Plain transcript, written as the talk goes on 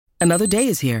Another day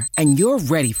is here, and you're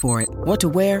ready for it. What to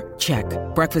wear? Check.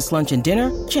 Breakfast, lunch, and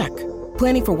dinner? Check.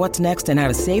 Planning for what's next and how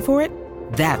to save for it?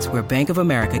 That's where Bank of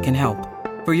America can help.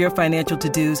 For your financial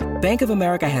to-dos, Bank of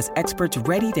America has experts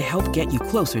ready to help get you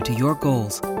closer to your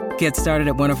goals. Get started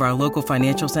at one of our local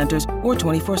financial centers or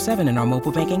 24/7 in our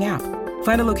mobile banking app.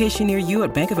 Find a location near you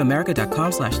at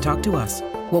bankofamerica.com/talktous.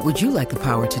 What would you like the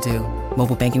power to do?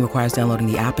 Mobile banking requires downloading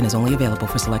the app and is only available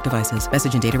for select devices.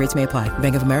 Message and data rates may apply.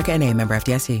 Bank of America N.A., member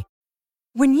FDIC.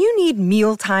 When you need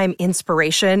mealtime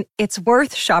inspiration, it's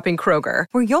worth shopping Kroger,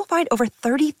 where you'll find over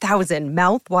 30,000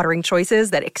 mouth-watering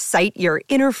choices that excite your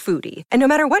inner foodie. And no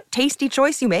matter what tasty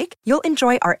choice you make, you'll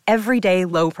enjoy our everyday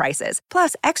low prices,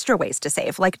 plus extra ways to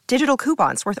save, like digital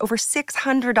coupons worth over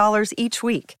 $600 each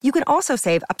week. You can also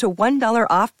save up to $1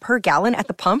 off per gallon at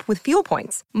the pump with fuel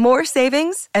points. More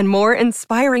savings and more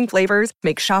inspiring flavors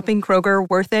make shopping Kroger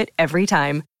worth it every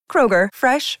time. Kroger,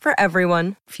 fresh for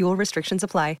everyone. Fuel restrictions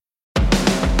apply.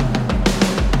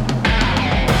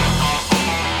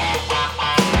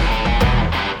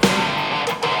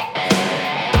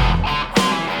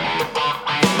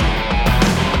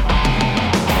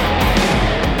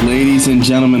 Ladies and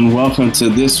gentlemen, welcome to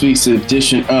this week's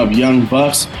edition of Young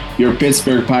Bucks, your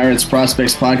Pittsburgh Pirates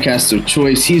prospects podcast of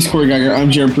choice. He's Corey Geiger.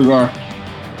 I'm Jared Prugar.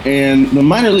 And the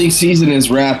minor league season is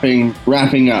wrapping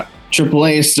up.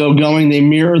 AAA is still going. They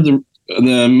mirror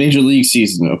the major league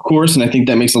season, of course, and I think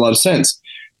that makes a lot of sense.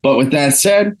 But with that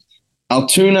said,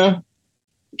 Altoona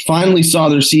finally saw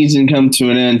their season come to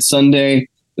an end Sunday.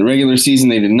 The regular season,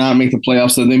 they did not make the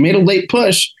playoffs, so they made a late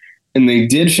push. And they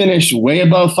did finish way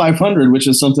above 500, which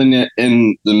is something that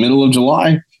in the middle of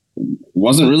July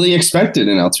wasn't really expected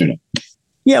in Altoona.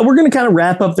 Yeah, we're going to kind of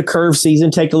wrap up the curve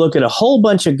season, take a look at a whole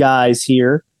bunch of guys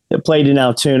here that played in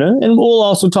Altoona. And we'll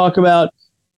also talk about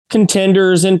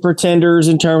contenders and pretenders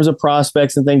in terms of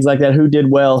prospects and things like that, who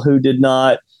did well, who did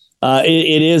not.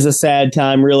 It is a sad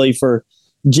time, really, for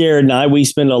Jared and I. We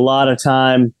spend a lot of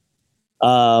time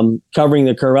covering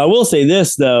the curve. I will say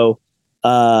this, though.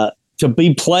 To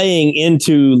be playing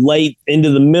into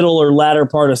the middle or latter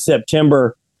part of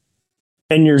September,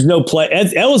 and there's no play.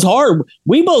 That was hard.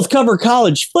 We both cover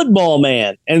college football,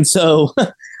 man, and so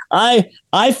I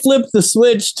flipped the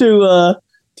switch to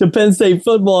Penn State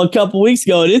football a couple weeks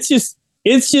ago, and it's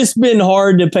just been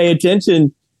hard to pay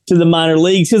attention to the minor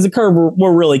leagues because the curve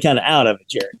we're really kind of out of it,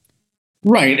 Jared.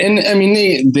 Right, and I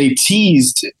mean they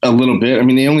teased a little bit. I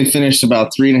mean they only finished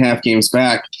about 3.5 games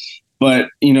back. But,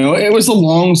 you know, it was a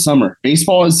long summer.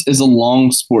 Baseball is a long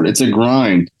sport. It's a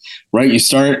grind, right? You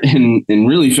start in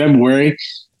really February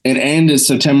and end in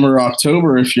September,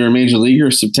 October if you're a major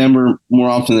leaguer, September more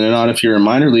often than not if you're a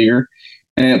minor leaguer.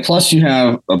 And plus you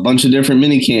have a bunch of different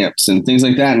mini camps and things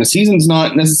like that. And the season's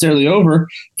not necessarily over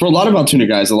for a lot of Altoona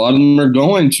guys. A lot of them are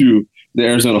going to the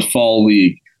Arizona Fall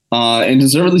League. And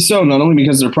deservedly so, not only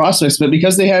because of their prospects, but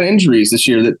because they had injuries this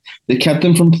year that kept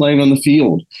them from playing on the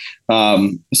field.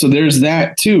 So there's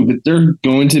that too, but they're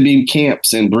going to be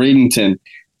camps in Bradenton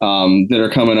that are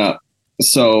coming up.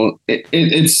 So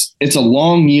it's a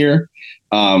long year,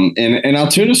 and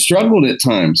Altoona struggled at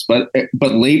times, but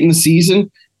late in the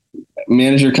season,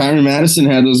 manager Kyron Madison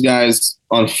had those guys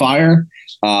on fire,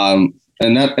 and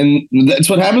that's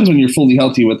what happens when you're fully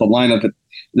healthy with a lineup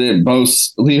that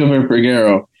boasts Leo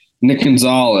Verpagero, Nick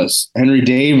Gonzalez, Henry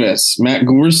Davis, Matt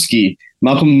Gorski,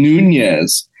 Malcolm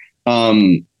Nunez,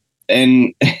 and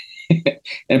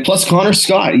plus Connor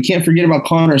Scott. You can't forget about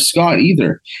Connor Scott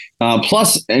either,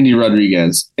 plus Andy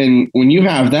Rodriguez. And when you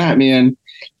have that, man,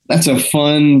 that's a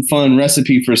fun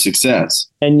recipe for success.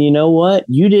 And you know what?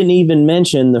 You didn't even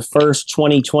mention the first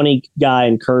 2020 guy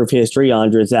in curve history,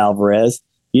 Andres Alvarez.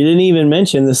 You didn't even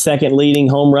mention the second leading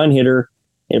home run hitter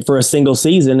for a single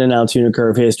season in Altoona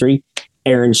curve history,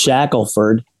 Aaron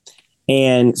Shackelford.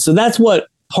 And so that's what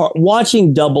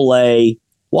watching AA,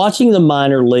 watching the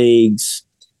minor leagues,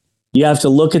 you have to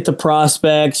look at the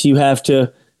prospects. You have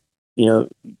to,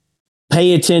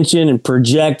 pay attention and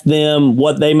project them.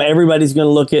 Everybody's going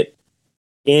to look at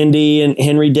Indy and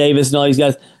Henry Davis and all these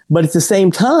guys. But at the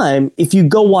same time, if you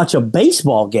go watch a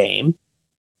baseball game,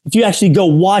 if you actually go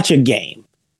watch a game,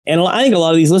 and I think a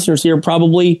lot of these listeners here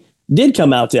probably did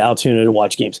come out to Altoona to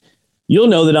watch games, you'll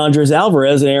know that Andres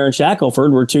Alvarez and Aaron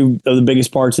Shackelford were two of the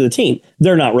biggest parts of the team.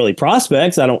 They're not really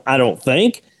prospects, I don't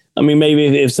think. I mean, maybe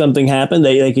if something happened,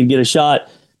 they could get a shot.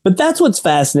 But that's what's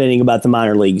fascinating about the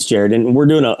minor leagues, Jared. And we're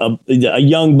doing a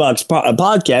Young Bucks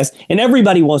podcast, and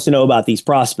everybody wants to know about these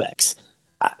prospects.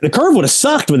 The curve would have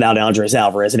sucked without Andres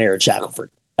Alvarez and Aaron Shackelford.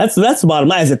 That's the bottom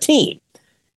line as a team.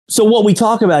 So what we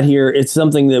talk about here, it's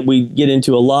something that we get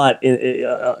into a lot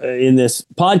in this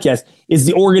podcast, is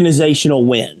the organizational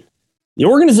win. The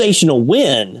organizational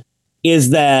win is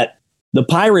that the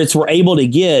Pirates were able to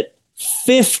get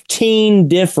 15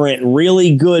 different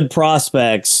really good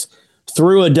prospects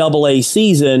through a Double-A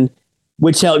season,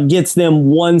 which gets them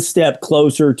one step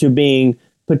closer to being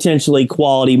potentially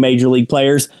quality major league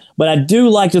players. But I do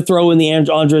like to throw in the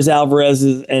Andres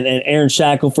Alvarez's and Aaron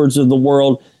Shacklefords of the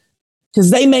world,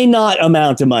 because they may not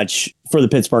amount to much for the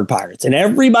Pittsburgh Pirates. And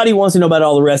everybody wants to know about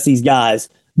all the rest of these guys.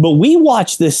 But we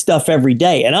watch this stuff every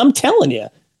day. And I'm telling you,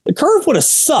 the Curve would have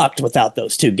sucked without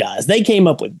those two guys. They came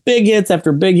up with big hits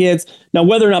after big hits. Now,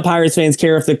 whether or not Pirates fans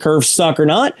care if the Curve suck or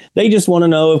not, they just want to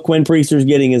know if Quinn Priester's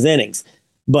getting his innings.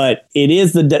 But it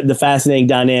is the fascinating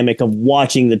dynamic of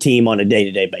watching the team on a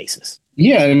day-to-day basis.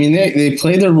 Yeah, I mean, they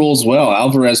play their roles well.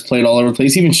 Alvarez played all over the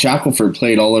place. Even Shackelford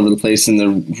played all over the place in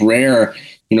the rare,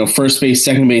 first base,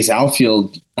 second base,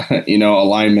 outfield,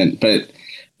 alignment. But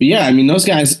yeah, I mean, those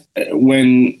guys,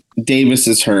 when Davis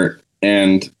is hurt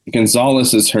and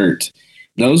Gonzalez is hurt,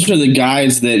 those are the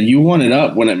guys that you wanted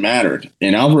up when it mattered.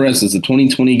 And Alvarez is a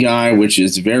 2020 guy, which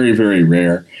is very, very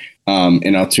rare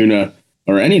in Altoona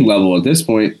or any level at this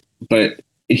point. But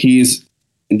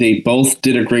they both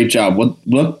did a great job.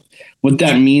 What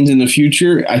that means in the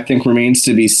future, I think, remains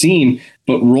to be seen.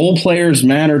 But role players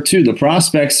matter too. The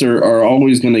prospects are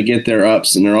always going to get their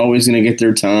ups and they're always going to get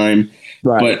their time.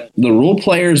 Right. But the role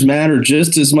players matter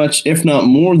just as much, if not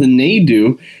more, than they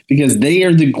do, because they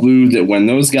are the glue that when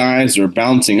those guys are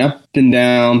bouncing up and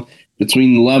down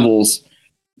between levels,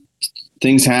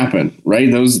 things happen,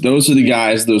 right? Those are the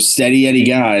guys, those steady Eddie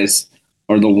guys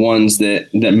are the ones that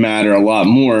matter a lot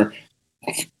more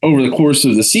over the course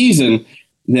of the season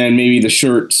than maybe the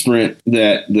short sprint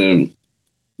that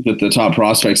the top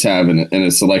prospects have in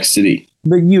a select city.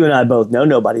 But you and I both know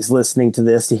nobody's listening to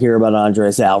this to hear about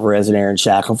Andres Alvarez and Aaron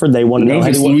Shackelford. They want to know.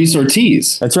 It's Luis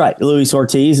Ortiz. That's right. Luis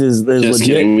Ortiz is just legit.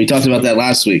 Kidding. We talked about that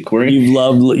last week, Corey. You've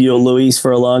loved Luis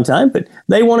for a long time, but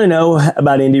they want to know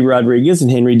about Andy Rodriguez and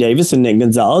Henry Davis and Nick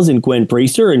Gonzalez and Quinn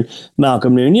Priester and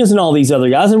Malcolm Nunez and all these other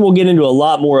guys. And we'll get into a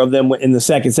lot more of them in the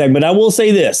second segment. I will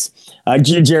say this.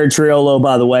 Jared Triolo,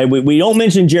 by the way, we don't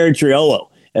mention Jared Triolo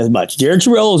as much. Jared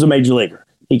Triolo is a major leaguer.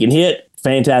 He can hit,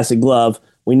 fantastic glove.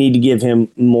 We need to give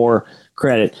him more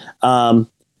credit. There are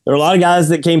a lot of guys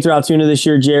that came through Altoona this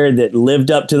year, Jared, that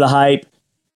lived up to the hype,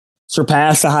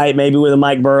 surpassed the hype maybe with a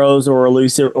Mike Burrows or a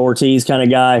Luis Ortiz kind of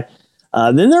guy.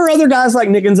 Then there are other guys like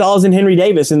Nick Gonzalez and Henry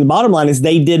Davis, and the bottom line is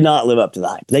they did not live up to the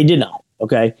hype. They did not,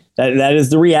 okay? That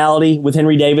is the reality with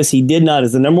Henry Davis. He did not,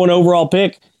 as the number one overall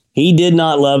pick, he did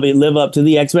not live up to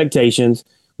the expectations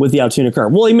with the Altoona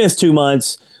Curve. Well, he missed 2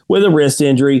 months with a wrist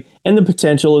injury, and the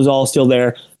potential is all still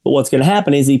there. But what's going to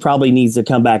happen is he probably needs to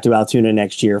come back to Altoona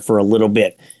next year for a little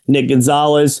bit. Nick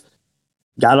Gonzalez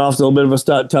got off to a little bit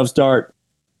of a tough start,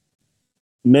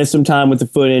 missed some time with the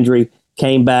foot injury,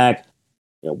 came back.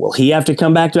 Will he have to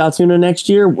come back to Altoona next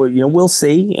year? We'll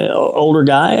see. Older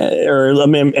guy,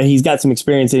 he's got some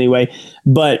experience anyway.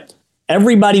 But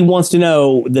everybody wants to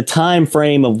know the time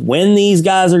frame of when these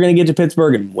guys are going to get to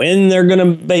Pittsburgh and when they're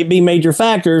going to be major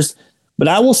factors. But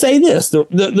I will say this,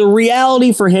 the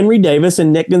reality for Henry Davis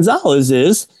and Nick Gonzalez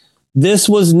is this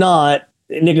was not,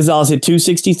 Nick Gonzalez hit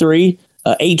 263,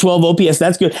 812 OPS.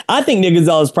 That's good. I think Nick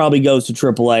Gonzalez probably goes to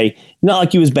AAA. Not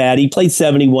like he was bad. He played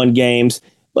 71 games,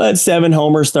 but 7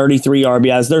 homers, 33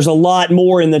 RBIs. There's a lot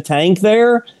more in the tank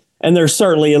there, and there's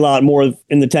certainly a lot more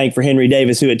in the tank for Henry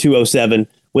Davis, who had 207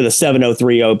 with a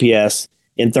 703 OPS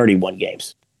in 31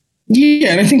 games. Yeah,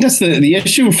 and I think that's the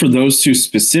issue for those two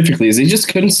specifically is they just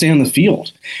couldn't stay on the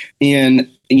field. And,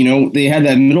 they had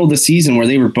that middle of the season where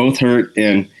they were both hurt.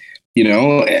 And,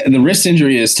 the wrist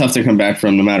injury is tough to come back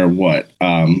from no matter what,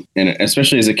 and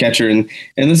especially as a catcher. And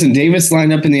listen, Davis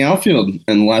lined up in the outfield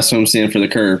in the last homestand for the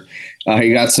Curve.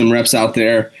 He got some reps out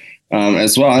there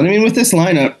as well. And I mean, with this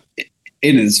lineup,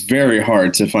 it is very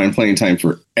hard to find playing time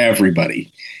for everybody.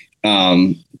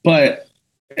 But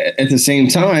at the same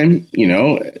time,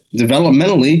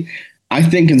 developmentally, I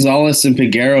think Gonzalez and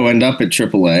Peguero end up at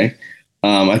AAA.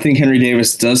 I think Henry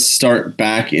Davis does start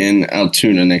back in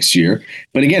Altoona next year.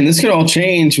 But again, this could all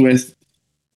change with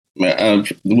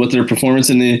their performance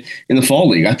in the fall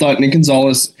league. I thought Nick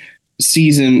Gonzalez'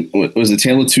 season was a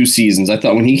tale of two seasons. I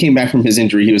thought when he came back from his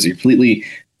injury, he was a completely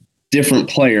different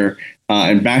player.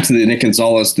 And back to the Nick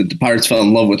Gonzalez that the Pirates fell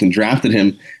in love with and drafted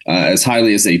him as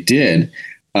highly as they did.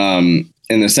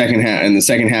 In the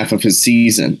second half of his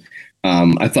season,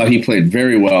 I thought he played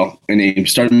very well, and they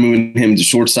started moving him to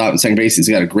shortstop and second base. He's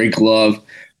got a great glove.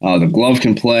 The glove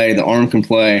can play, the arm can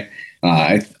play.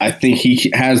 I think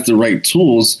he has the right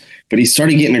tools, but he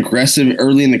started getting aggressive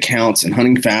early in the counts and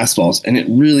hunting fastballs, and it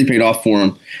really paid off for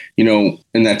him,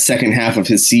 in that second half of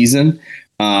his season.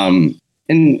 And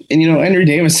And Henry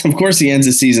Davis, of course, he ends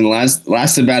the season last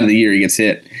at bat of the year. He gets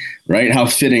hit, right? How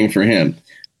fitting for him.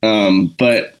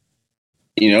 But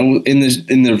in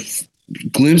the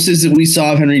glimpses that we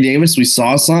saw of Henry Davis, we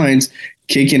saw signs,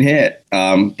 kick and hit.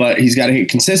 But he's got to hit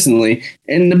consistently.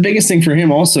 And the biggest thing for him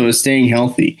also is staying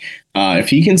healthy. If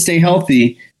he can stay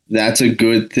healthy, that's a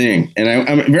good thing. And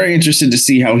I'm very interested to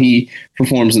see how he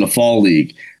performs in the fall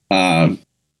league.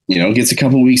 Gets a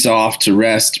couple weeks off to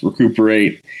rest,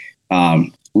 recuperate,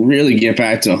 really get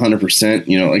back to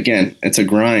 100%. Again, it's a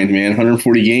grind, man.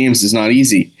 140 games is not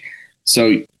easy.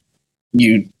 So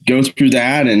you go through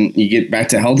that and you get back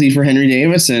to healthy for Henry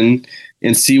Davis and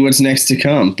see what's next to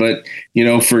come. But,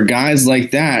 for guys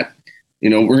like that,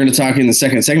 we're going to talk in the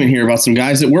second segment here about some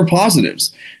guys that were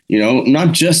positives,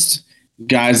 not just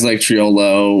guys like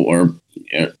Triolo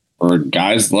or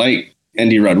guys like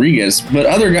Endy Rodriguez, but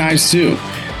other guys too.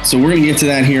 So we're going to get to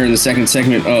that here in the second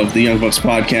segment of the Young Bucks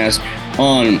podcast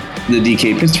on the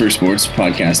DK Pittsburgh Sports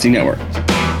Podcasting Network.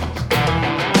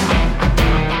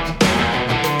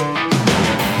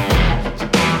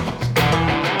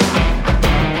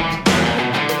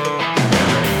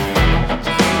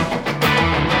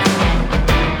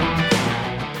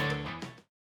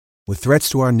 With threats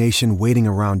to our nation waiting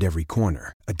around every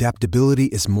corner, adaptability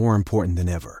is more important than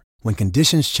ever. When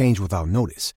conditions change without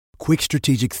notice, quick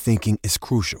strategic thinking is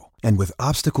crucial. And with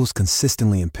obstacles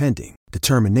consistently impending,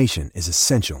 determination is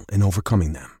essential in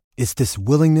overcoming them. It's this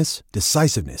willingness,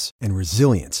 decisiveness, and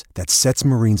resilience that sets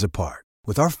Marines apart.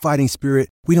 With our fighting spirit,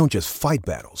 we don't just fight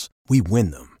battles, we win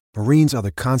them. Marines are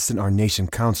the constant our nation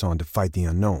counts on to fight the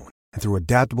unknown. And through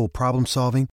adaptable problem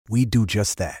solving, we do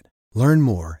just that. Learn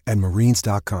more at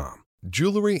marines.com.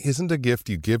 Jewelry isn't a gift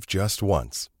you give just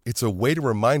once. It's a way to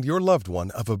remind your loved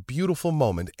one of a beautiful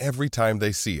moment every time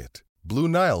they see it. Blue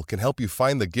Nile can help you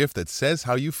find the gift that says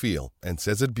how you feel and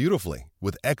says it beautifully,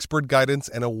 with expert guidance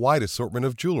and a wide assortment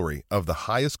of jewelry of the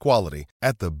highest quality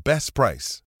at the best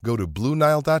price. Go to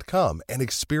BlueNile.com and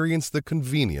experience the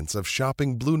convenience of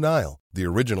shopping Blue Nile, the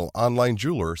original online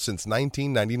jeweler since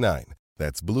 1999.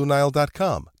 That's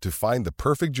BlueNile.com to find the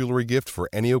perfect jewelry gift for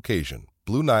any occasion.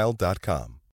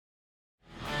 BlueNile.com.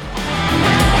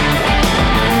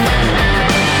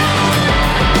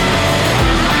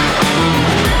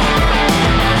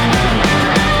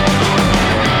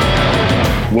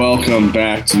 Welcome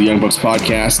back to the Young Bucks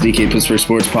podcast, DK Pittsburgh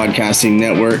Sports Podcasting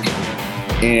Network.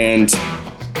 And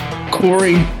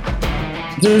Corey,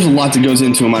 there's a lot that goes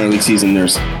into a minor league season.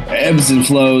 There's ebbs and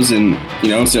flows, and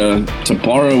to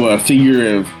borrow a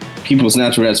figure of People's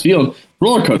Natural Gas Field,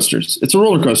 roller coasters. It's a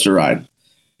roller coaster ride.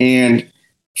 And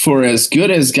for as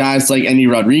good as guys like Endy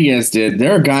Rodriguez did,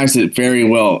 there are guys that very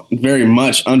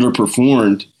much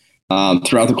underperformed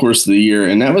throughout the course of the year,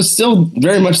 and that was still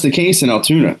very much the case in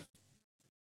Altoona.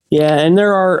 Yeah, and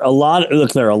there are a lot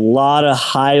of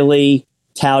highly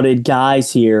touted guys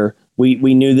here.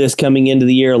 We knew this coming into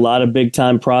the year, a lot of big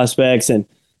time prospects, and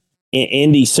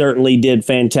Endy certainly did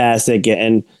fantastic.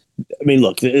 And I mean,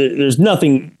 look, there's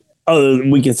nothing other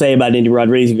we can say about Endy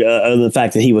Rodriguez other than the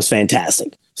fact that he was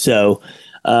fantastic. So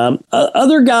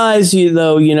other guys,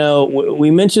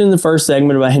 we mentioned in the first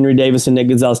segment about Henry Davis and Nick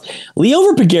Gonzalez.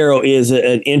 Liover Peguero is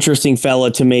an interesting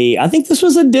fella to me. I think this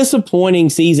was a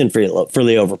disappointing season for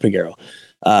Liover Peguero.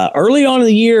 Early on in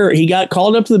the year, he got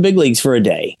called up to the big leagues for a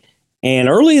day. And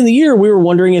early in the year, we were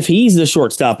wondering if he's the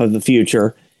shortstop of the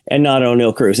future and not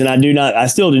O'Neal Cruz. And I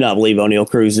still do not believe O'Neal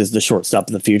Cruz is the shortstop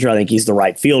of the future. I think he's the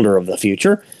right fielder of the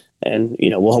future. And,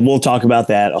 we'll talk about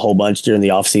that a whole bunch during the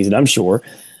offseason, I'm sure.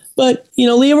 But,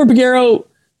 Liover Peguero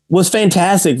was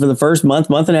fantastic for the first month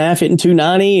and a half, hitting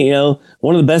 290,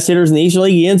 one of the best hitters in the Eastern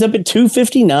League. He ends up at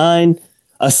 259,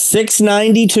 a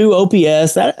 692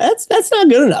 OPS. That's not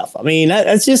good enough. I mean,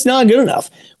 that's just not good enough.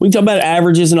 We can talk about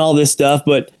averages and all this stuff,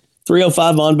 but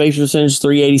 305 on base percentage,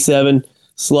 387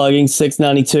 slugging,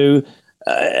 692.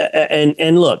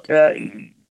 And look,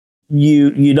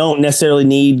 you don't necessarily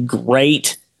need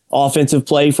great offensive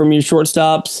play from your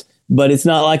shortstops, but it's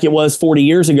not like it was 40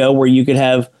 years ago where you could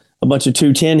have a bunch of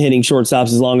 210 hitting shortstops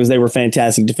as long as they were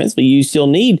fantastic defensively. You still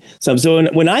need some. So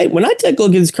when I take a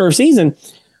look at this current season,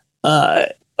 of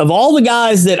all the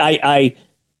guys that I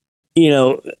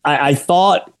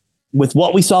thought with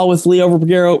what we saw with Liover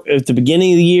Peguero at the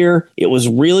beginning of the year, it was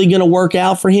really going to work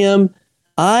out for him.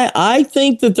 I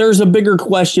think that there's a bigger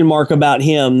question mark about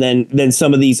him than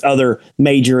some of these other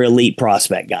major elite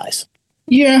prospect guys.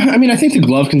 Yeah, I mean, I think the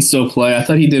glove can still play. I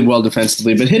thought he did well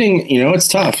defensively, but hitting, it's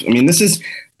tough. I mean, this is,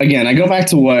 again, I go back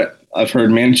to what I've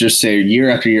heard managers say year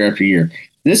after year after year.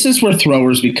 This is where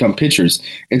throwers become pitchers.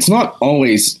 It's not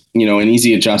always, an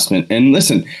easy adjustment. And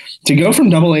listen, to go from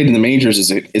Double-A to the majors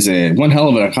is a one hell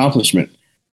of an accomplishment,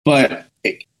 but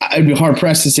I'd be hard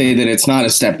pressed to say that it's not a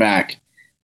step back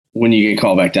when you get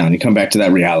called back down. You come back to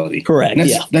that reality. Correct.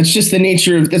 That's just the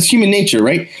nature that's human nature,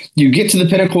 right? You get to the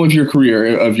pinnacle of your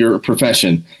career, of your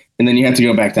profession, and then you have to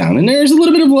go back down. And there's a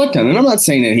little bit of letdown. And I'm not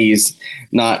saying that he's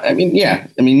not.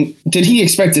 Did he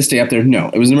expect to stay up there? No.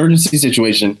 It was an emergency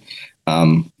situation.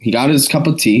 He got his cup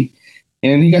of tea,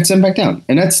 and he got sent back down,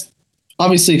 and that's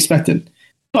obviously expected.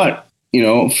 But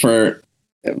for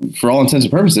all intents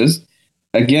and purposes,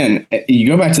 again, you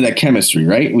go back to that chemistry,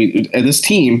 right? This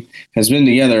team has been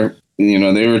together.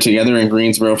 They were together in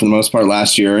Greensboro for the most part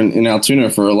last year, and in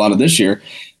Altoona for a lot of this year.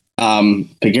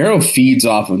 Peguero feeds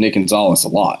off of Nick Gonzalez a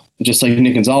lot, just like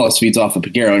Nick Gonzalez feeds off of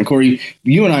Peguero. And Corey,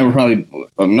 you and I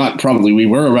were we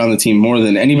were around the team more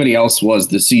than anybody else was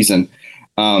this season.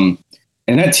 And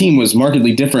that team was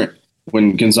markedly different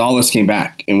when Gonzalez came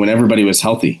back and when everybody was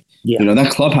healthy. Yeah.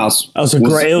 That clubhouse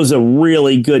it was a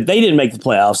really good. They didn't make the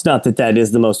playoffs. Not that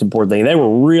is the most important thing. They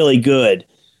were really good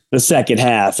the second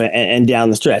half and down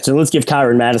the stretch. And let's give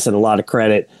Kyron Madison a lot of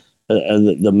credit.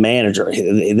 The manager,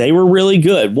 they were really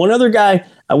good. One other guy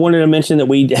I wanted to mention that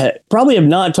we probably have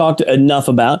not talked enough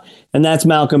about, and that's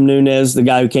Malcolm Nunez, the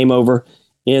guy who came over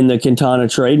in the Quintana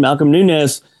trade. Malcolm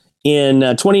Nunez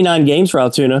in 29 games for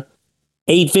Altoona,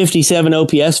 857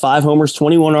 OPS, 5 homers,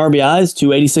 21 RBIs,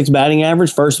 286 batting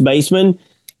average, first baseman.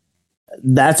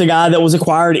 That's a guy that was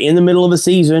acquired in the middle of the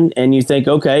season, and you think,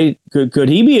 okay, could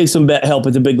he be some help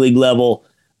at the big league level?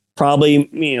 Probably,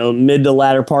 mid to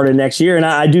latter part of next year, and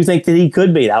I do think that he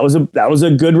could be. That was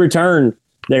a good return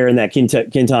there in that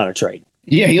Quintana trade.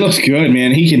 Yeah, he looks good,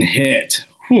 man. He can hit.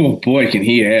 Oh boy, can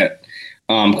he hit!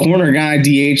 Corner guy,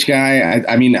 DH guy.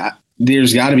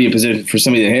 There's got to be a position for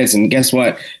somebody that hits, and guess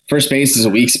what? First base is a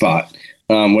weak spot.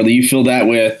 Whether you fill that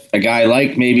with a guy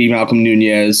like maybe Malcolm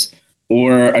Nunez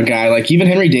or a guy like even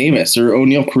Henry Davis or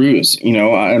O'Neal Cruz,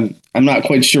 I'm not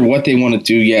quite sure what they want to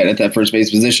do yet at that first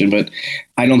base position, but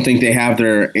I don't think they have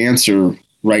their answer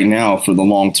right now for the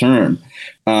long term.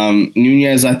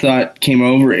 Nunez, I thought, came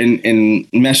over and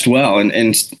meshed well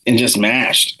and just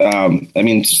mashed.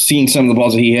 Seeing some of the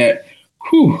balls that he hit,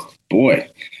 boy.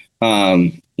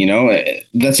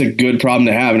 That's a good problem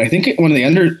to have. And I think one of the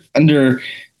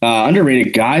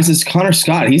underrated guys is Connor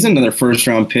Scott. He's another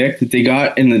first-round pick that they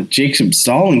got in the Jacob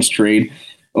Stallings trade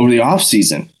over the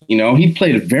offseason. He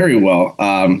played very well.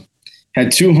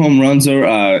 Had 2 home runs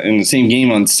in the same game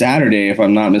on Saturday, if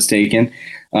I'm not mistaken.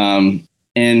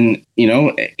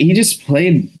 He just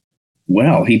played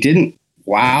well. He didn't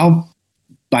wow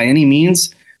by any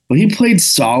means, but he played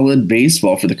solid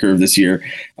baseball for the Curve this year.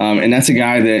 And that's a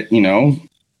guy that,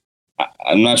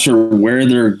 I'm not sure where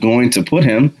they're going to put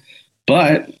him,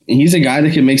 but he's a guy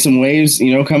that can make some waves,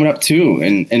 coming up too.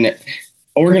 And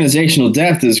organizational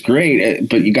depth is great,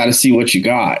 but you got to see what you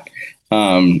got.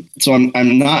 So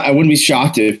I wouldn't be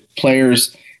shocked if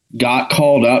players got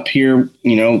called up here.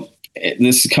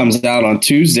 This comes out on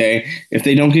Tuesday. If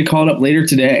they don't get called up later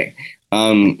today,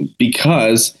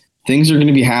 because things are going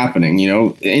to be happening.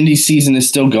 The Indy season is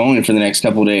still going for the next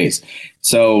couple of days.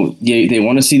 So they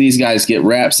want to see these guys get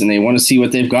reps and they want to see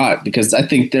what they've got, because I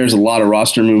think there's a lot of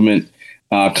roster movement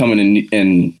coming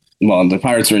in. Well, the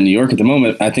Pirates are in New York at the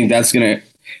moment. I think that's going to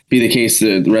be the case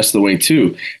the rest of the way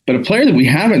too. But a player that we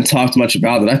haven't talked much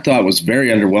about that I thought was very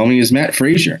underwhelming is Matt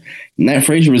Frazier. Matt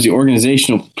Frazier was the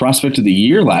organizational prospect of the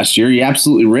year last year. He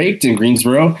absolutely raked in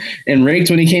Greensboro and raked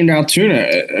when he came to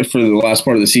Altoona for the last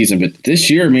part of the season. But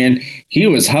this year, man, he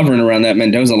was hovering around that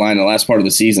Mendoza line the last part of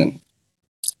the season.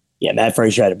 Yeah, Matt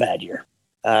Frazier had a bad year.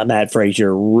 Matt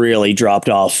Frazier really dropped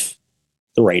off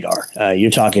the radar.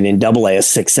 You're talking in AA, a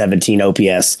 617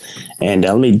 OPS. And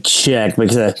let me check,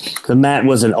 because Matt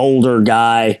was an older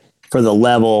guy for the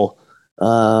level.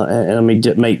 And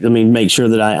let me make sure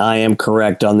that I am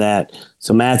correct on that.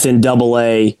 So Matt's in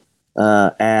AA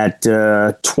at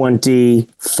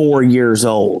 24 years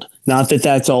old. Not that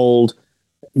that's old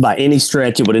by any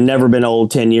stretch. It would have never been old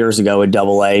 10 years ago at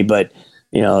AA, but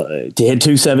to hit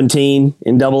 217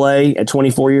 in AA at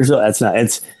 24 years old, I'm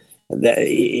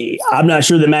not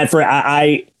sure that Matt Frazier.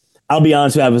 I'll be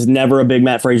honest with you, I was never a big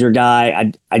Matt Frazier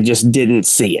guy. I just didn't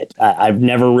see it. I've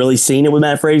never really seen it with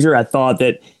Matt Frazier. I thought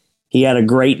that he had a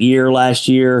great year last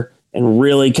year and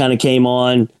really kind of came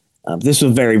on. This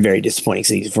was a very, very disappointing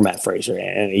season for Matt Frazier.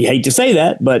 And you hate to say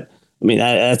that, but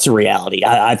that's a reality.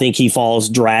 I think he falls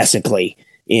drastically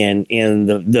in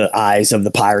the eyes of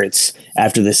the Pirates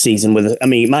after this season.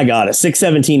 My God, a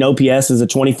 617 OPS as a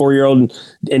 24-year-old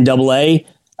in AA.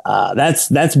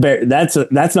 That's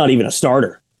not even a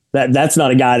starter. That's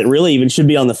not a guy that really even should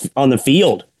be on the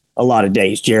field a lot of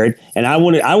days, Jared. And I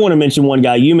want to mention one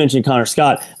guy. You mentioned Connor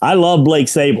Scott. I love Blake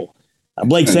Sable.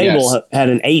 Blake Sabol had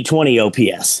an 820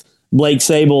 OPS. Blake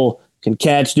Sabol can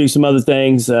catch, do some other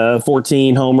things,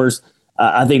 14 homers.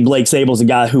 I think Blake Sable's a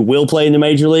guy who will play in the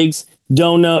major leagues.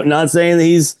 Don't know, not saying that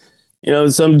he's,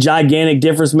 some gigantic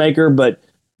difference maker, but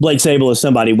Blake Sabol is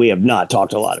somebody we have not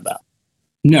talked a lot about.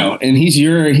 No, and he's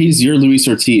your Luis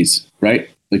Ortiz, right?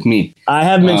 Like me. I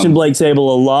have mentioned Blake Sabol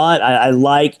a lot. I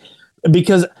like,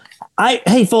 because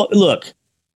look,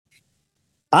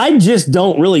 I just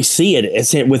don't really see it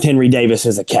as with Henry Davis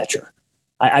as a catcher.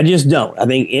 I just don't. I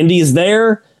think Indy is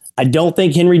there. I don't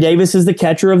think Henry Davis is the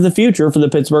catcher of the future for the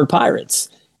Pittsburgh Pirates.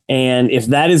 And if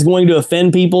that is going to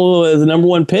offend people as the number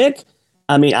one pick,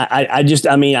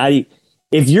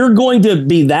 if you're going to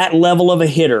be that level of a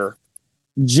hitter,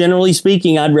 generally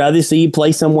speaking, I'd rather see you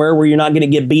play somewhere where you're not going to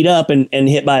get beat up and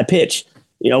hit by a pitch.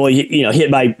 Hit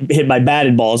by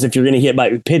batted balls if you're going to hit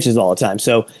by pitches all the time.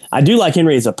 So I do like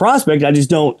Henry as a prospect. I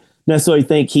just don't necessarily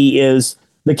think he is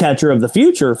the catcher of the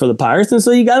future for the Pirates. And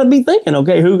so you got to be thinking,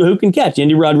 okay, who can catch?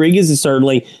 Andy Rodriguez is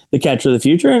certainly the catcher of the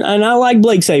future. And I like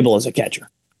Blake Sabol as a catcher.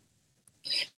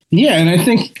 Yeah. And I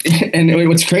think, and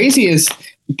what's crazy is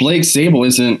Blake Sabol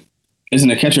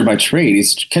isn't a catcher by trade.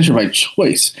 He's a catcher by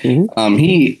choice. Mm-hmm.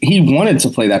 He wanted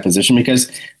to play that position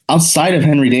because outside of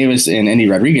Henry Davis and Andy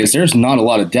Rodriguez, there's not a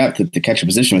lot of depth at the catcher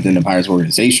position within the Pirates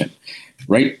organization.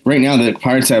 Right now, the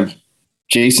Pirates have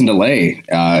Jason DeLay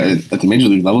at the major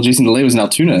league level. Jason DeLay was in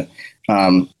Altoona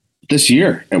this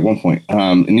year at one point,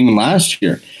 and even last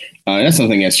year. That's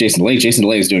something against Jason DeLay. Jason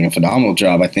DeLay is doing a phenomenal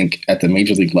job, I think, at the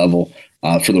major league level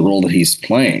for the role that he's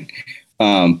playing.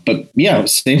 But yeah,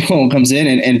 Sabol comes in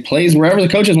and plays wherever the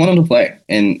coaches want him to play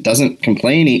and doesn't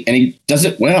complain. And he does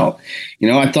it well.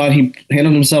 I thought he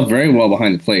handled himself very well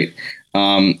behind the plate.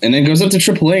 And then goes up to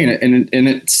AAA and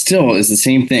it still is the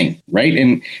same thing. Right.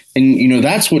 And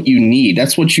that's what you need.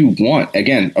 That's what you want.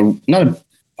 Again, not an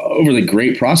overly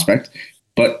great prospect,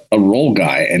 but a role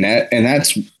guy. And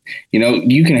that's,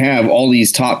 you can have all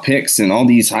these top picks and all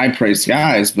these high priced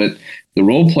guys, but the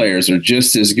role players are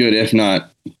just as good, if not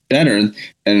better,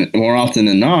 and more often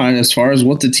than not, as far as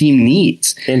what the team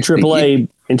needs. In AAA,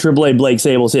 Blake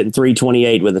Sable's hitting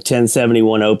 .328 with a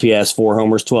 1071 OPS, 4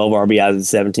 homers, 12 RBIs in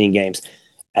 17 games.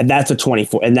 And that's a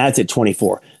 24. And that's at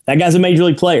 24. That guy's a major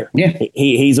league player. Yeah.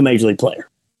 He's a major league player.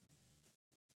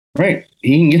 Right.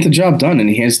 He can get the job done, and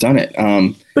he has done it.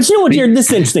 But you know what, Jared?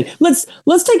 This is interesting.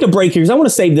 Let's take a break here because I want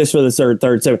to save this for the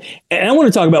third segment. And I want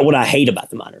to talk about what I hate about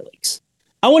the minor leagues.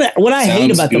 What I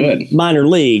hate about the minor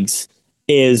leagues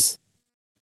is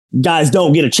guys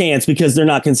don't get a chance because they're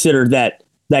not considered that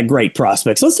great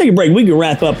prospect. So let's take a break. We can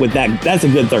wrap up with that. That's a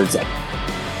good third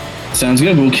segment. Sounds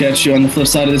good. We'll catch you on the flip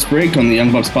side of this break on the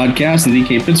Young Bucks podcast and the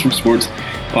DK Pittsburgh Sports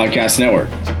Podcast Network.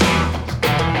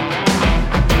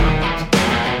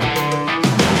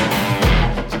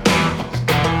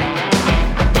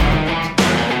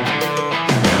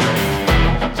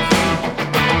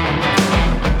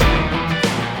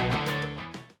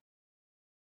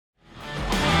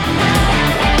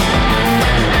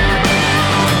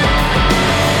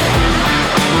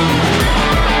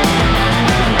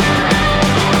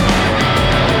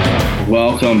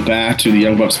 Welcome back to the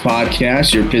Young Bucks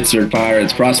podcast, your Pittsburgh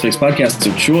Pirates prospects podcast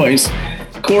of choice.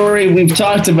 Corey, we've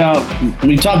talked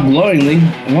glowingly.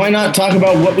 Why not talk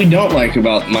about what we don't like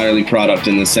about minor league product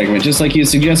in this segment, just like you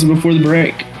suggested before the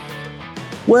break?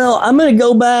 Well, I'm going to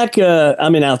go back.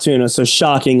 I'm in Altoona, so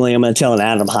shockingly, I'm going to tell an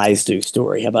Adam Heisdu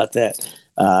story. How about that?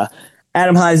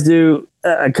 Adam Heisdu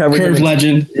covered Curve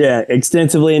legend. Yeah,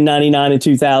 extensively in 99 and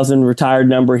 2000, retired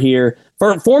number here.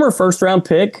 Former first-round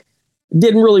pick.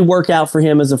 Didn't really work out for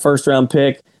him as a first-round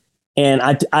pick. And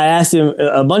I asked him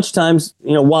a bunch of times,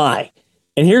 why?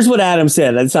 And here's what Adam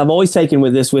said. I've always taken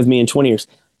with me in 20 years.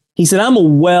 He said, I'm a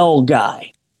well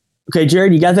guy. Okay,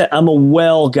 Jared, you got that? I'm a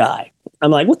well guy.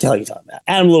 I'm like, what the hell are you talking about?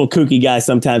 Adam, a little kooky guy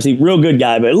sometimes. He's a real good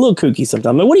guy, but a little kooky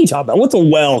sometimes. I'm like, what are you talking about? What's a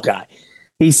well guy?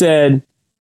 He said,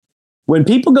 when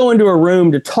people go into a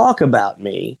room to talk about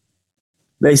me,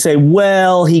 they say,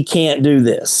 well, he can't do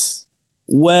this.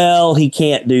 Well, he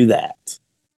can't do that.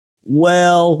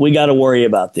 Well, we got to worry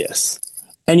about this.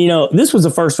 And, this was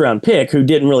a first round pick who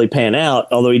didn't really pan out,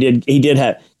 although he did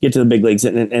get to the big leagues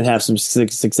and have some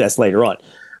success later on.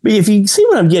 But if you see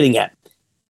what I'm getting at,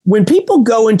 when people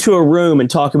go into a room and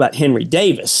talk about Henry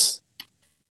Davis,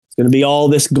 it's going to be all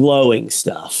this glowing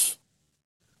stuff.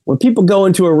 When people go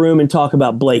into a room and talk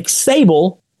about Blake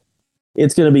Sabol,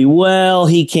 it's going to be, well,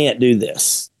 he can't do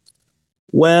this.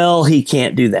 Well, he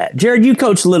can't do that. Jared, you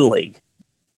coach Little League.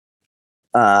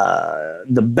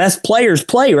 The best players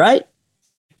play, right?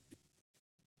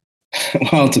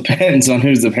 Well, it depends on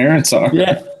who the parents are.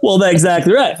 Yeah, well, that's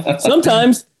exactly right.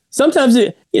 Sometimes sometimes,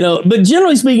 but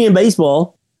generally speaking in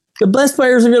baseball, the best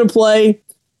players are going to play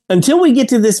until we get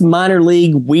to this minor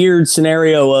league weird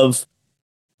scenario of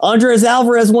Andres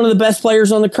Alvarez, one of the best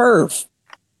players on the curve.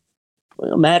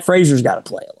 Well, Matt Frazier's got to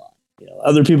play a lot.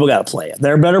 Other people got to play it.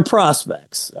 They're better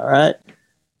prospects. All right.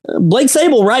 Blake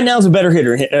Sabol right now is a better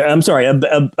hitter. I'm sorry,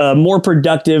 a more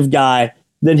productive guy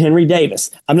than Henry Davis.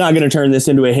 I'm not going to turn this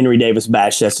into a Henry Davis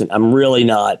bash session. I'm really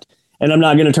not. And I'm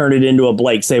not going to turn it into a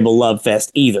Blake Sabol love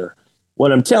fest either.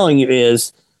 What I'm telling you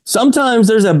is sometimes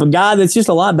there's a guy that's just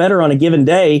a lot better on a given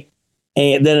day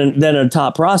than a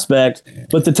top prospect,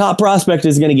 but the top prospect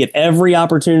is going to get every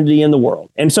opportunity in the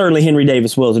world. And certainly Henry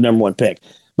Davis will is the number one pick.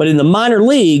 But in the minor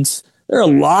leagues, there are a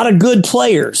lot of good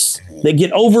players that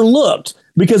get overlooked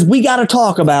because we got to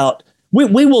talk about,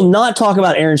 we will not talk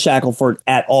about Aaron Shackelford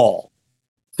at all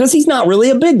because he's not really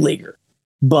a big leaguer.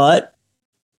 But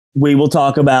we will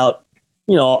talk about,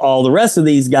 all the rest of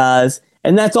these guys.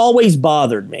 And that's always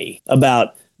bothered me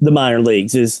about the minor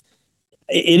leagues is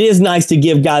it is nice to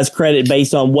give guys credit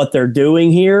based on what they're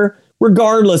doing here,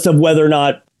 regardless of whether or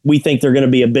not we think they're going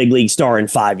to be a big league star in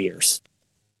 5 years.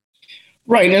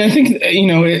 Right. And I think,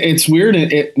 it's weird.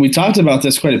 We talked about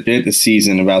this quite a bit this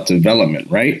season about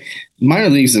development, right? Minor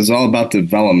leagues is all about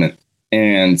development.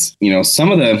 And,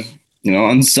 some of the,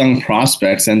 unsung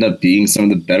prospects end up being some of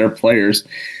the better players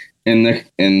in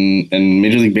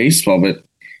Major League Baseball. But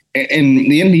in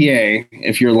the NBA,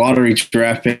 if you're a lottery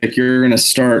draft pick, you're going to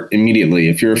start immediately.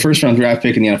 If you're a first round draft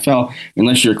pick in the NFL,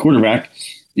 unless you're a quarterback,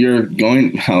 you're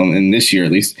going, in this year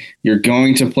at least, you're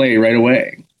going to play right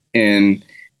away. And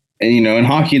in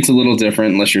hockey, it's a little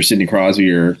different unless you're Sidney Crosby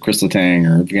or Chris Letang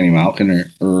or Evgeny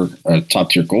Malkin or a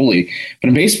top tier goalie. But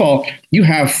in baseball, you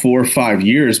have 4 or 5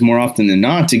 years more often than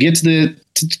not to get to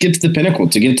the pinnacle,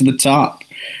 to get to the top,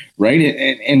 right?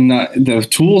 And the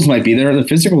tools might be there. The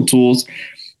physical tools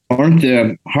aren't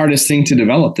the hardest thing to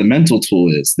develop. The mental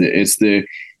tool is. It's the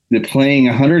playing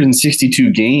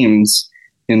 162 games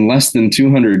in less than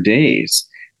 200 days.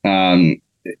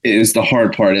 Is the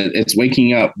hard part. It's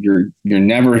waking up. You're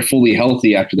never fully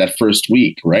healthy after that first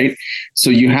week, right?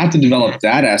 So you have to develop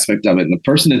that aspect of it. And the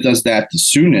person that does that the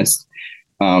soonest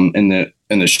and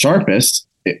the sharpest,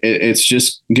 it's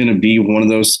just going to be one of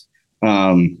those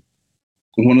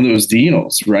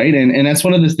deals, right? And that's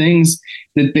one of the things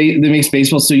that makes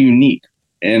baseball so unique.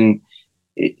 And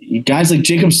guys like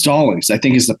Jacob Stallings, I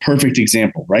think, is the perfect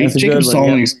example, right? Jacob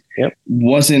Stallings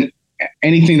wasn't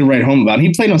anything to write home about.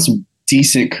 He played on some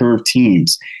decent curve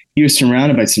teams. He was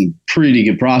surrounded by some pretty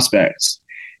good prospects.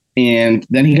 And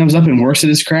then he comes up and works at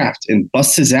his craft and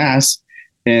busts his ass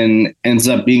and ends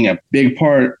up being a big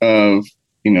part of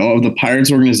the Pirates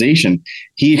organization.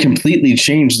 He completely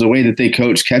changed the way that they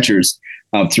coach catchers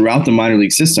throughout the minor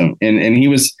league system. And he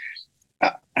was,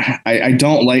 I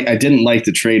didn't like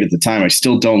the trade at the time. I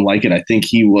still don't like it. I think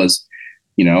he was,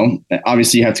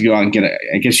 obviously you have to go out and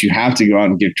you have to go out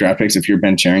and get draft picks if you're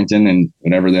Ben Cherington and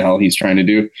whatever the hell he's trying to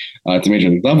do at the major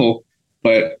league level.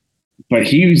 But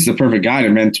he's the perfect guy to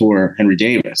mentor Henry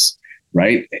Davis,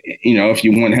 right? If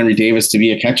you want Henry Davis to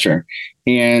be a catcher.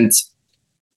 And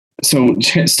so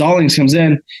Stallings comes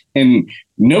in and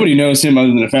nobody knows him other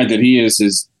than the fact that he is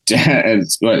his dad.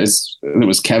 It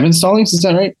was Kevin Stallings, is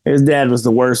that right? His dad was the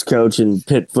worst coach in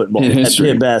Pitt football,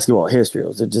 Pitt basketball history. It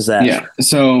was a disaster. Yeah.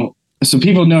 So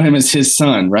people know him as his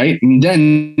son, right? And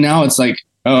then now it's like,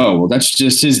 oh, well, that's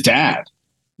just his dad.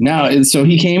 Now, and so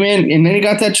he came in and then he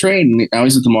got that trade. And now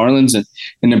he's with the Marlins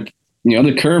and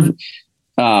the curve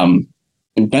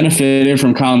benefited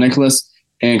from Kyle Nicholas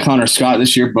and Connor Scott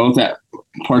this year, both at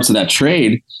parts of that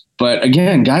trade. But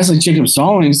again, guys like Jacob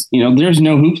Stallings, there's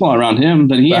no hoopla around him,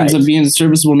 but he ends up being a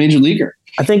serviceable major leaguer.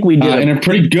 I think we did. And a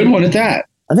pretty good one at that.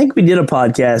 I think we did a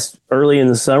podcast early in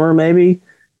the summer, maybe,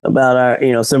 about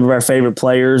our, some of our favorite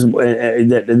players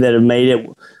that have made it.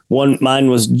 Mine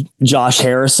was Josh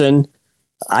Harrison.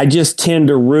 I just tend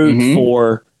to root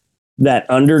for that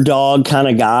underdog kind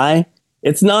of guy.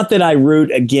 It's not that I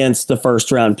root against the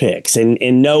first round picks, and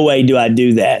in no way do I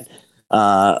do that.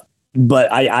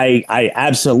 But I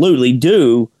absolutely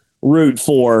do root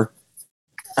for.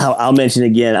 I'll mention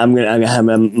again. I'm gonna have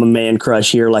my man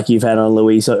crush here, like you've had on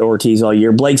Luis Ortiz all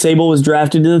year. Blake Sabol was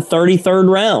drafted in the 33rd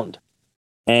round.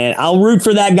 And I'll root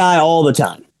for that guy all the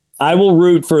time. I will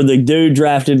root for the dude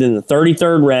drafted in the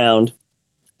 33rd round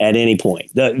at any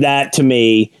point. That to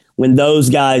me, when those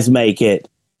guys make it,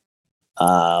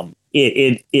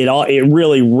 it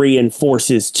really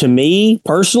reinforces to me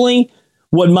personally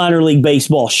what minor league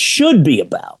baseball should be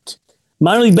about.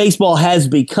 Minor league baseball has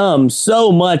become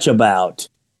so much about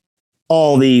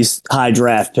all these high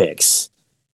draft picks,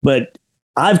 but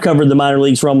I've covered the minor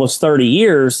leagues for almost 30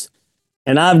 years.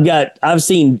 And I've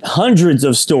seen hundreds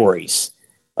of stories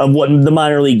of what the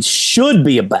minor leagues should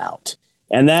be about.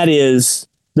 And that is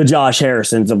the Josh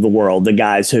Harrisons of the world, the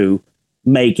guys who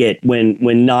make it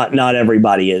when not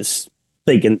everybody is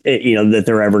thinking, that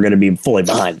they're ever going to be fully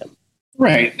behind them.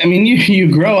 Right. I mean,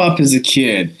 you grow up as a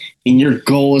kid and your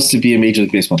goal is to be a Major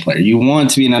League Baseball player. You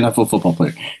want to be an NFL football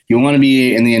player. You want to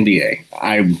be in the NBA.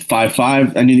 I'm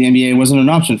 5'5". I knew the NBA wasn't an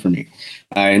option for me.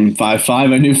 I'm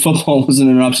 5'5". I knew football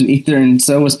wasn't an option either, and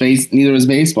so was neither was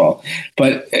baseball.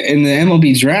 But in the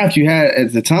MLB draft, you had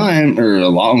at the time, or a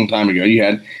long time ago, you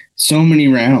had so many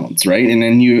rounds, right? And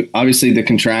then you obviously the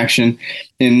contraction.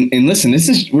 And listen,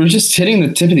 we're just hitting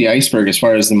the tip of the iceberg as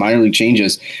far as the minor league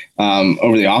changes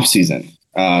over the offseason.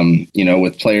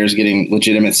 With players getting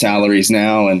legitimate salaries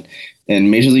now,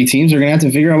 and major league teams are going to have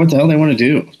to figure out what the hell they want to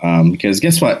do. Because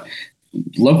guess what?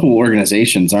 Local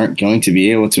organizations aren't going to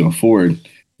be able to afford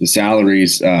the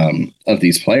salaries of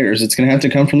these players. It's going to have to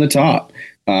come from the top.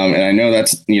 And I know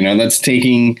that's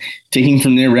taking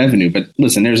from their revenue. But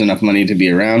listen, there's enough money to be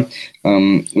around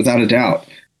without a doubt.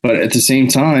 But at the same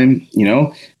time,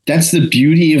 that's the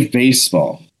beauty of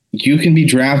baseball. You can be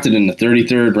drafted in the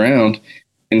 33rd round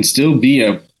and still be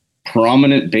a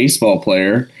prominent baseball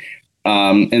player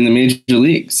in the major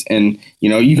leagues. And,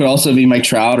 you could also be Mike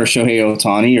Trout or Shohei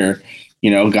Ohtani or,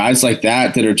 guys like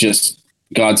that are just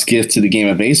God's gift to the game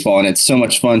of baseball. And it's so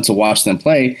much fun to watch them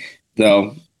play,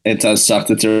 though it does suck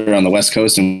that they're on the West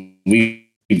Coast and we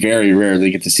very rarely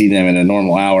get to see them in a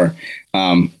normal hour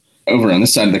over on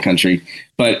this side of the country.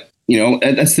 But,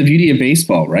 that's the beauty of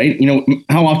baseball, right?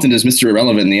 How often does Mr.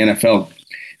 Irrelevant in the NFL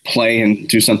play and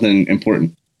do something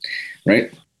important,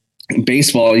 right? In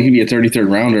baseball, you can be a 33rd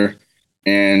rounder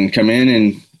and come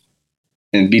in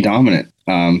and be dominant.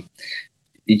 And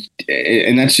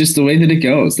that's just the way that it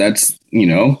goes. That's,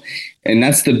 and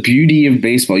that's the beauty of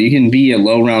baseball. You can be a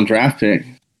low round draft pick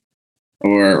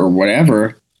or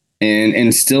whatever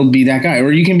and still be that guy.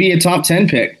 Or you can be a top 10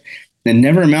 pick and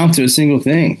never amount to a single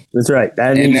thing. That's right.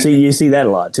 You see that a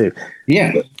lot too.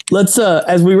 Yeah. Let's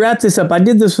as we wrap this up, I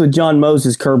did this with John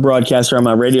Moses, curve broadcaster on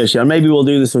my radio show. Maybe we'll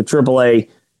do this with AAA,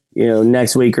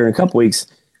 next week or in a couple weeks.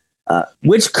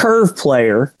 Which curve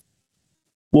player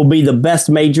will be the best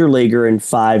major leaguer in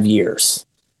 5 years?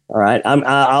 All right.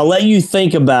 I'll let you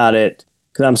think about it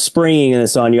because I'm springing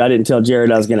this on you. I didn't tell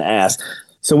Jared I was going to ask.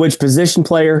 So which position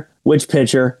player, which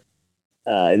pitcher?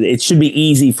 It should be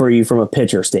easy for you from a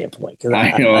pitcher standpoint.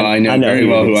 I know very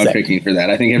well who I'm picking for that.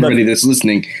 I think everybody that's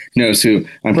listening knows who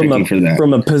I'm picking for that.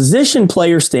 From a position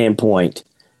player standpoint,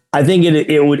 I think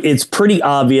it's pretty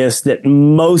obvious that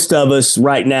most of us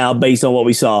right now, based on what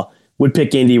we saw, would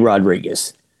pick Endy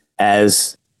Rodriguez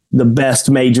as the best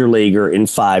major leaguer in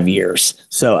 5 years.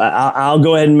 So I'll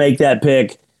go ahead and make that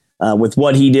pick with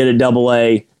what he did at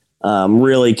Double-A.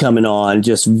 Really coming on,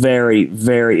 just very,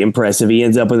 very impressive. He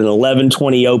ends up with an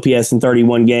 1120 OPS in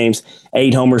 31 games,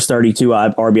 8 homers, 32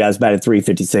 RBIs, batted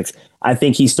 .356. I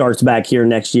think he starts back here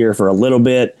next year for a little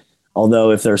bit. Although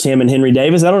if there's him and Henry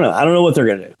Davis, I don't know. I don't know what they're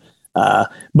going to do.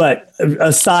 But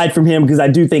aside from him, because I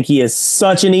do think he is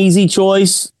such an easy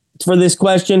choice for this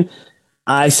question,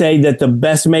 I say that the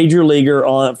best major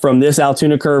leaguer from this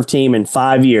Altoona Curve team in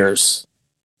 5 years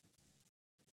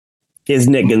is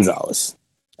Nick Gonzalez.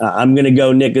 I'm going to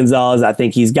go Nick Gonzalez. I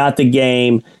think he's got the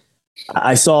game.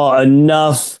 I saw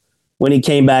enough when he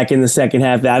came back in the second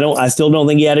half that I still don't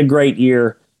think he had a great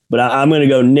year, but I'm going to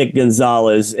go Nick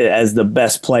Gonzalez as the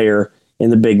best player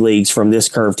in the big leagues from this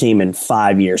Curve team in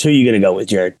 5 years. Who are you going to go with,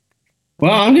 Jared?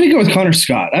 Well, I'm going to go with Connor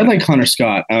Scott. I like Connor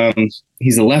Scott.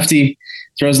 He's a lefty,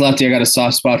 throws lefty. I got a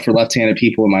soft spot for left-handed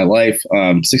people in my life.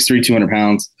 6'3", 200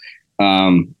 pounds.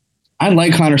 I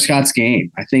like Connor Scott's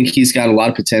game. I think he's got a lot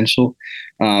of potential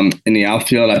in the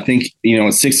outfield. I think, at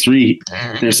 6'3",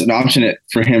 there's an option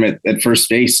for him at first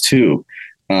base too.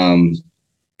 And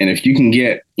if you can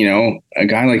get, a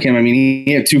guy like him,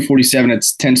 he had 247,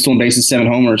 it's 10 stolen bases, 7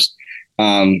 homers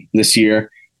this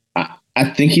year. I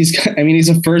think he's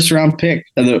a first round pick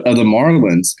of the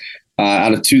Marlins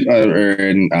out of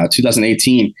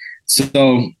 2018.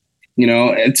 So,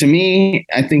 to me,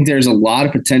 I think there's a lot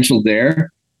of potential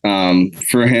there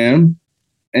for him.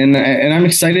 And I'm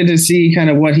excited to see kind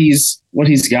of what he's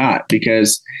got,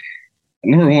 because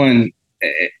number one,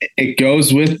 it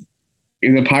goes with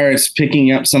the Pirates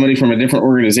picking up somebody from a different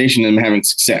organization and having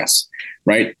success,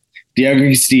 right? Diego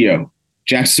Castillo,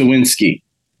 Jack Sawinski,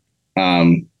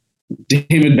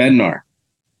 David Bednar,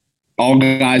 all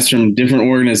guys from different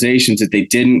organizations that they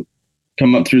didn't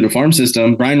come up through the farm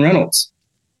system. Brian Reynolds,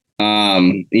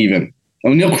 even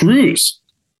O'Neill Cruz,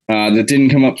 that didn't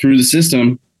come up through the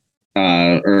system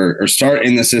or start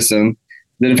in the system,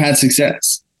 that have had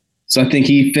success. So I think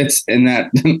he fits in that,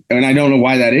 and I don't know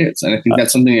why that is. And I think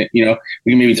that's something that,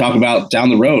 we can maybe talk about down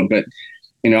the road. But,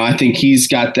 I think he's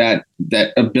got that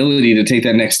ability to take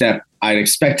that next step. I'd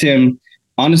expect him,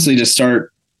 honestly, to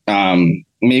start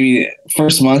maybe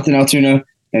first month in Altoona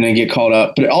and then get called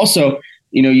up. But also,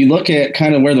 you look at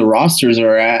kind of where the rosters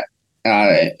are at.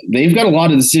 They've got a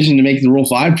lot of decision to make the Rule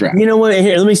 5 draft. You know what?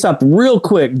 Here, let me stop real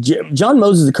quick. John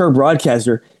Moses, the Curve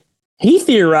broadcaster, he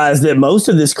theorized that most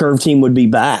of this Curve team would be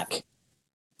back.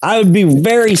 I would be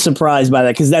very surprised by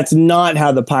that because that's not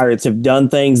how the Pirates have done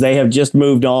things. They have just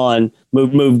moved on,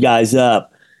 moved guys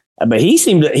up. But he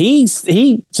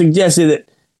suggested that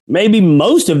maybe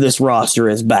most of this roster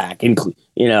is back, and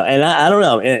I don't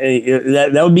know.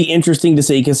 That would be interesting to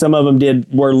see because some of them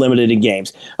were limited in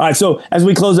games. All right, so as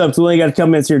we close up, so we only got a couple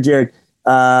minutes here, Jared.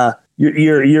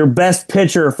 Your best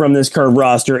pitcher from this Curve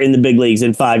roster in the big leagues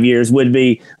in 5 years would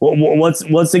be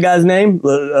what's the guy's name?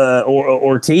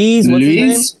 Ortiz. What's his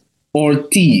name?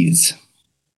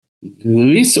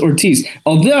 Luis Ortiz.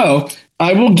 Although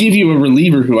I will give you a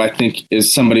reliever who I think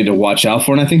is somebody to watch out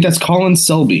for, and I think that's Colin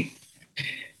Selby.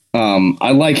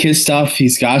 I like his stuff.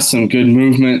 He's got some good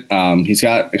movement. He's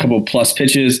got a couple of plus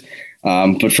pitches,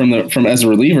 but from as a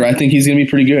reliever, I think he's going to be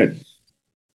pretty good.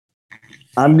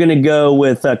 I'm going to go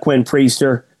with Quinn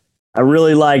Priester. I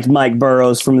really liked Mike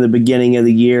Burrows from the beginning of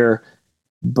the year,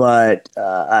 but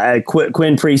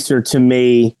Quinn Priester to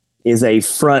me is a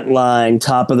frontline,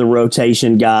 top of the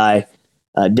rotation guy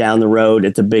down the road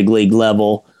at the big league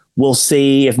level. We'll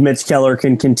see if Mitch Keller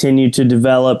can continue to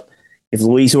develop, if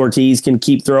Luis Ortiz can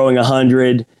keep throwing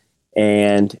 100,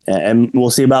 and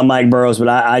we'll see about Mike Burrows. But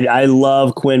I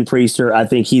love Quinn Priester. I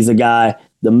think he's a guy,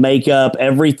 the makeup,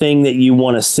 everything that you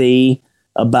want to see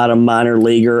about a minor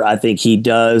leaguer, I think he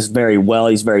does very well.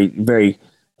 He's very, very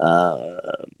cognizant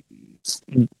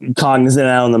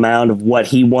out on the mound of what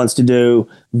he wants to do,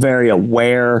 very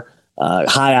aware,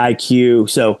 high IQ.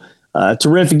 So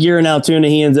terrific year in Altoona.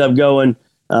 He ends up going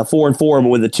 4-4, but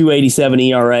with a 2.87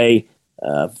 ERA,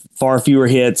 far fewer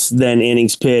hits than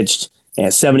innings pitched,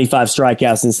 and 75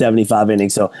 strikeouts in 75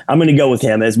 innings. So I'm going to go with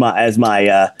him as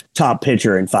my top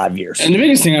pitcher in 5 years. And the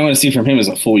biggest thing I want to see from him is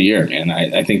a full year, man.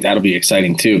 I think that'll be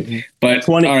exciting too. But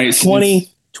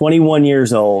 21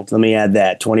 years old. Let me add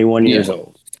that. 21 years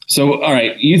old. So, all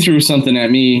right, you threw something at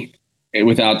me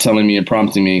without telling me and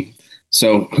prompting me.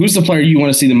 So who's the player you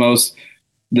want to see the most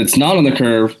that's not on the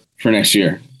Curve for next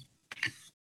year?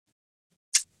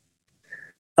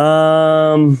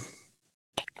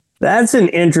 That's an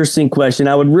interesting question.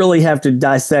 I would really have to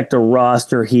dissect a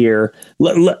roster here.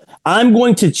 I'm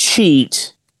going to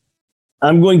cheat.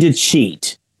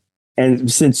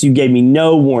 And since you gave me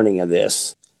no warning of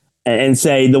this, and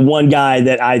say the one guy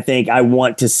that I think I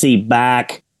want to see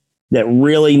back that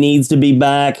really needs to be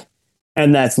back,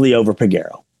 and that's Liover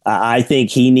Peguero. I think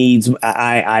he needs,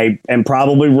 I am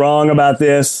probably wrong about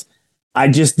this. I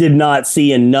just did not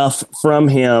see enough from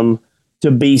him to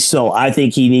be so. I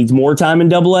think he needs more time in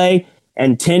Double-A.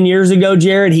 And 10 years ago,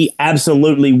 Jared, he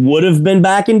absolutely would have been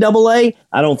back in Double-A.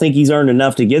 I don't think he's earned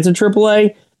enough to get to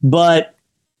Triple-A, but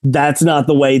that's not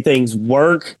the way things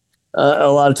work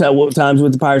a lot of times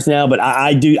with the Pirates now. But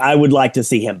I would like to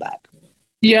see him back.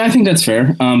 Yeah, I think that's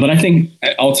fair. But I think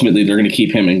ultimately they're going to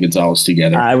keep him and Gonzalez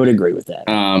together. I would agree with that.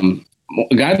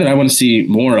 A guy that I want to see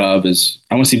more of is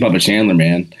I want to see Bubba Chandler,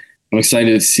 man. I'm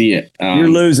excited to see it. You're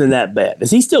losing that bet.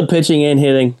 Is he still pitching and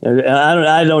hitting?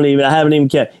 I haven't even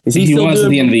kept. Is he still was at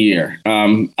the end of the year.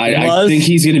 I think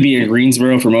he's going to be at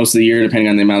Greensboro for most of the year, depending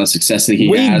on the amount of success that he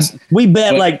has. We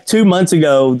bet like 2 months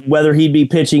ago whether he'd be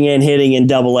pitching and hitting in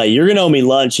Double-A. You're going to owe me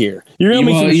lunch here. You're going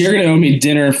to owe me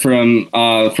dinner from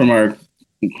our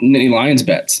Nittany Lions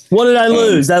bets. What did I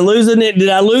lose? Did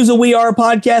I lose a We Are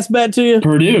podcast bet to you?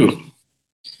 Purdue.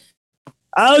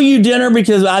 I owe you dinner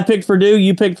because I picked Purdue.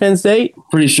 You picked Penn State?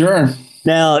 Pretty sure.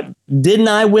 Now, didn't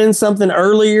I win something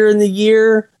earlier in the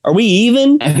year? Are we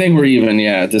even? I think we're even,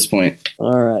 yeah, at this point.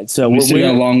 All right. So we still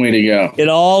got a long way to go. It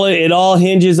all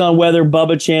hinges on whether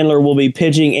Bubba Chandler will be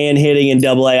pitching and hitting in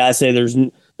Double-A. I say there's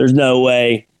no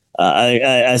way.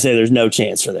 I say there's no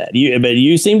chance for that. But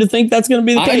you seem to think that's going to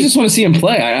be the case. I just want to see him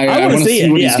play. I want to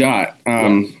see what he's got.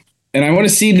 And I want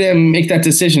to see them make that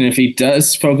decision if he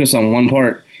does focus on one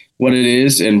part, what it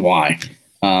is and why.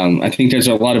 I think there's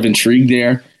a lot of intrigue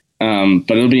there,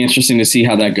 but it'll be interesting to see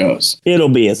how that goes. It'll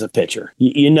be as a pitcher.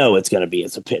 You know it's going to be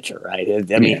as a pitcher, right?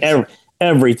 I mean,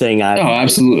 everything I've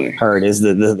absolutely heard is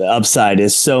the upside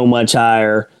is so much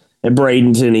higher. At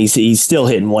Bradenton, he's still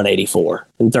hitting 184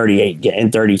 in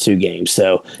 32 games.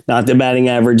 So not the batting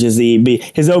average is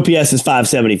his OPS is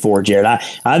 574. Jared,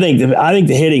 I think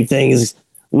the hitting thing is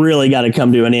really got to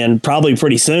come to an end probably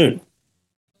pretty soon.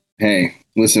 hey,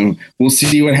 listen, we'll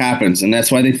see what happens. And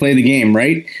that's why they play the game,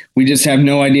 right? We just have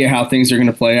no idea how things are going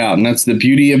to play out. And that's the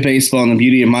beauty of baseball and the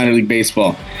beauty of minor league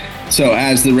baseball. So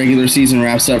as the regular season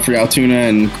wraps up for Altoona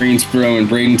and Greensboro and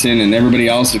Bradenton and everybody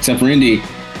else except for Indy,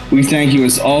 we thank you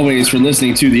as always for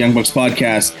listening to the Young Bucks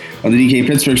podcast on the DK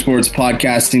Pittsburgh Sports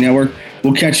Podcasting Network.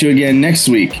 We'll catch you again next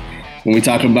week when we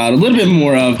talk about a little bit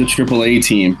more of the AAA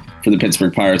team for the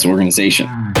Pittsburgh Pirates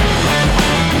organization.